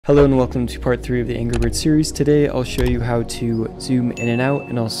Hello and welcome to part 3 of the Angry Birds series. Today I'll show you how to zoom in and out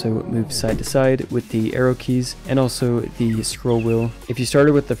and also move side to side with the arrow keys and also the scroll wheel. If you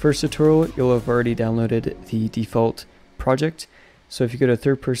started with the first tutorial, you'll have already downloaded the default project. So if you go to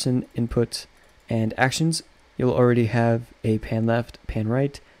third person, input, and actions, you'll already have a pan left, pan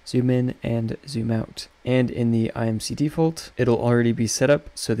right, zoom in, and zoom out. And in the IMC default, it'll already be set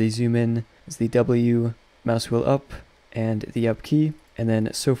up. So the zoom in is the W, mouse wheel up, and the up key, and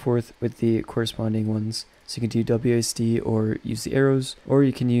then so forth with the corresponding ones. So you can do WASD or use the arrows, or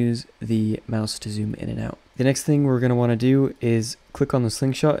you can use the mouse to zoom in and out. The next thing we're going to want to do is click on the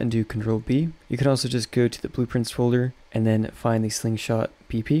slingshot and do Control B. You can also just go to the blueprints folder and then find the slingshot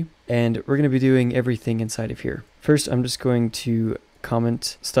PP. And we're going to be doing everything inside of here. First, I'm just going to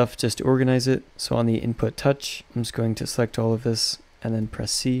comment stuff just to organize it. So on the input touch, I'm just going to select all of this and then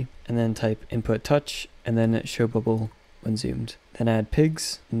press C and then type input touch and then show bubble when zoomed. Then add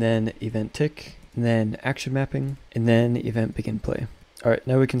pigs, and then event tick, and then action mapping, and then event begin play. Alright,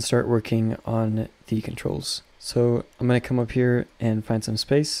 now we can start working on the controls. So I'm going to come up here and find some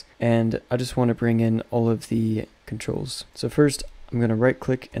space, and I just want to bring in all of the controls. So first, I'm going to right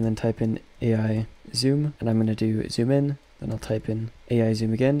click and then type in AI zoom, and I'm going to do zoom in, then I'll type in AI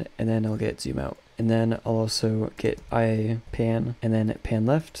zoom again, and then I'll get zoom out. And then I'll also get IA pan, and then pan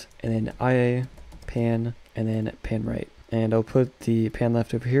left, and then IA pan, and then pan right. And I'll put the pan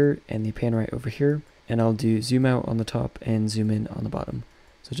left over here and the pan right over here, and I'll do zoom out on the top and zoom in on the bottom.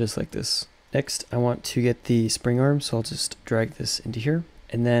 So just like this. Next, I want to get the spring arm, so I'll just drag this into here,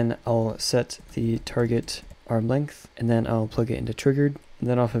 and then I'll set the target arm length, and then I'll plug it into triggered. And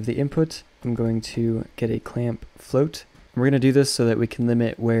then off of the input, I'm going to get a clamp float. And we're going to do this so that we can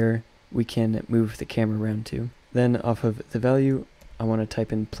limit where we can move the camera around to. Then off of the value, I want to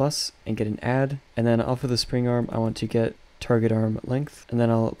type in plus and get an add, and then off of the spring arm I want to get target arm length, and then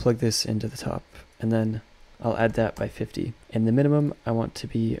I'll plug this into the top, and then I'll add that by 50. And the minimum I want to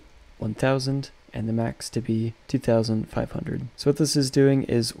be 1000 and the max to be 2500. So what this is doing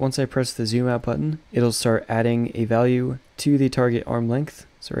is once I press the zoom out button, it'll start adding a value to the target arm length.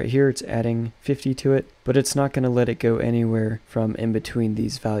 So right here it's adding 50 to it, but it's not going to let it go anywhere from in between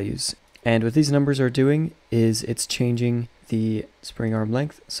these values. And what these numbers are doing is it's changing the spring arm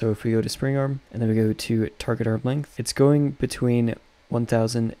length. So if we go to spring arm and then we go to target arm length, it's going between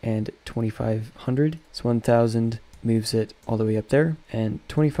 1000 and 2500. So 1000 moves it all the way up there and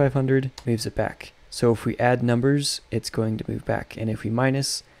 2500 moves it back. So if we add numbers, it's going to move back, and if we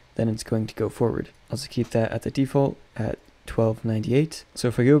minus, then it's going to go forward. I'll just keep that at the default at 1298. So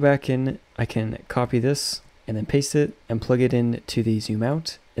if I go back in, I can copy this and then paste it and plug it in to the zoom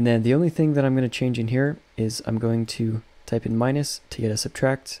out. And then the only thing that I'm going to change in here is I'm going to type in minus to get a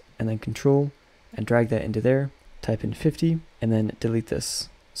subtract, and then control and drag that into there, type in 50, and then delete this.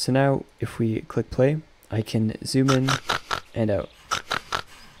 So now if we click play, I can zoom in and out.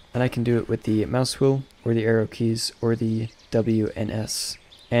 And I can do it with the mouse wheel or the arrow keys or the W and S.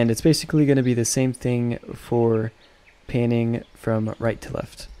 And it's basically going to be the same thing for panning from right to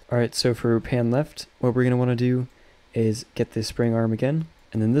left. Alright, so for pan left, what we're going to want to do is get the spring arm again.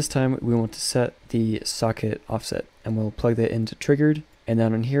 And then this time we want to set the socket offset, and we'll plug that into triggered, and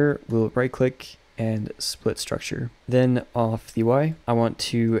down in here we'll right click and split structure. Then off the Y, I want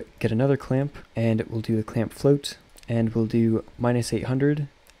to get another clamp, and we'll do the clamp float, and we'll do -800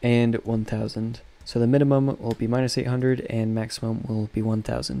 and 1000. So the minimum will be -800 and maximum will be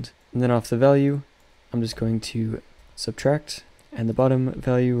 1000. And then off the value, I'm just going to subtract, and the bottom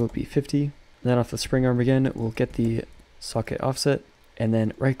value will be 50. And then off the spring arm again, we'll get the socket offset, and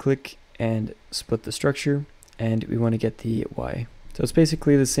then right click and split the structure, and we want to get the Y. So it's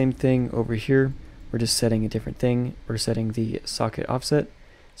basically the same thing over here. We're just setting a different thing. We're setting the socket offset.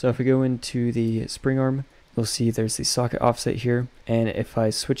 So if we go into the spring arm, you'll see there's the socket offset here, and if I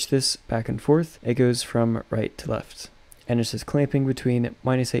switch this back and forth, it goes from right to left, and it's just clamping between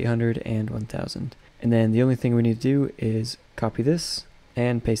 -800 and 1000. And then the only thing we need to do is copy this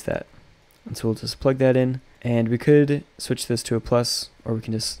and paste that. And so we'll just plug that in, and we could switch this to a plus, or we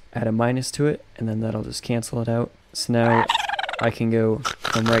can just add a minus to it, and then that'll just cancel it out. So now I can go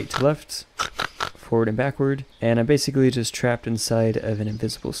from right to left, forward and backward, and I'm basically just trapped inside of an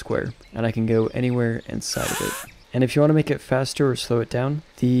invisible square, and I can go anywhere inside of it. And if you want to make it faster or slow it down,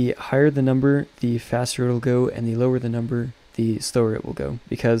 the higher the number, the faster it'll go, and the lower the number, the slower it will go,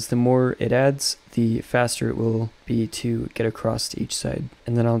 because the more it adds, the faster it will be to get across to each side.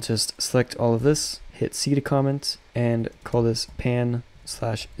 And then I'll just select all of this, hit C to comment, and call this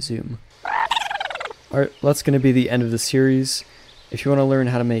pan/zoom. Alright, that's going to be the end of the series. If you want to learn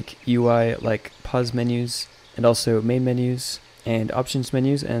how to make UI like pause menus and also main menus, and options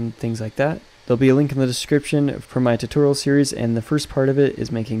menus and things like that. There'll be a link in the description for my tutorial series, and the first part of it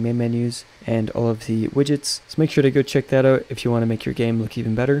is making main menus and all of the widgets, so make sure to go check that out if you want to make your game look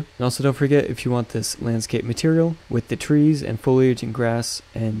even better. And also don't forget, if you want this landscape material with the trees and foliage and grass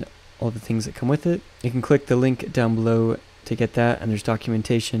and all the things that come with it, you can click the link down below to get that, and there's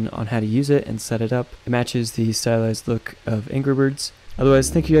documentation on how to use it and set it up. It matches the stylized look of Angry Birds. Otherwise,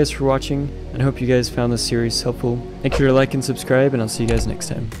 thank you guys for watching, and I hope you guys found this series helpful. Make sure to like and subscribe, and I'll see you guys next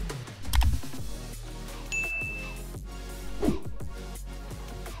time.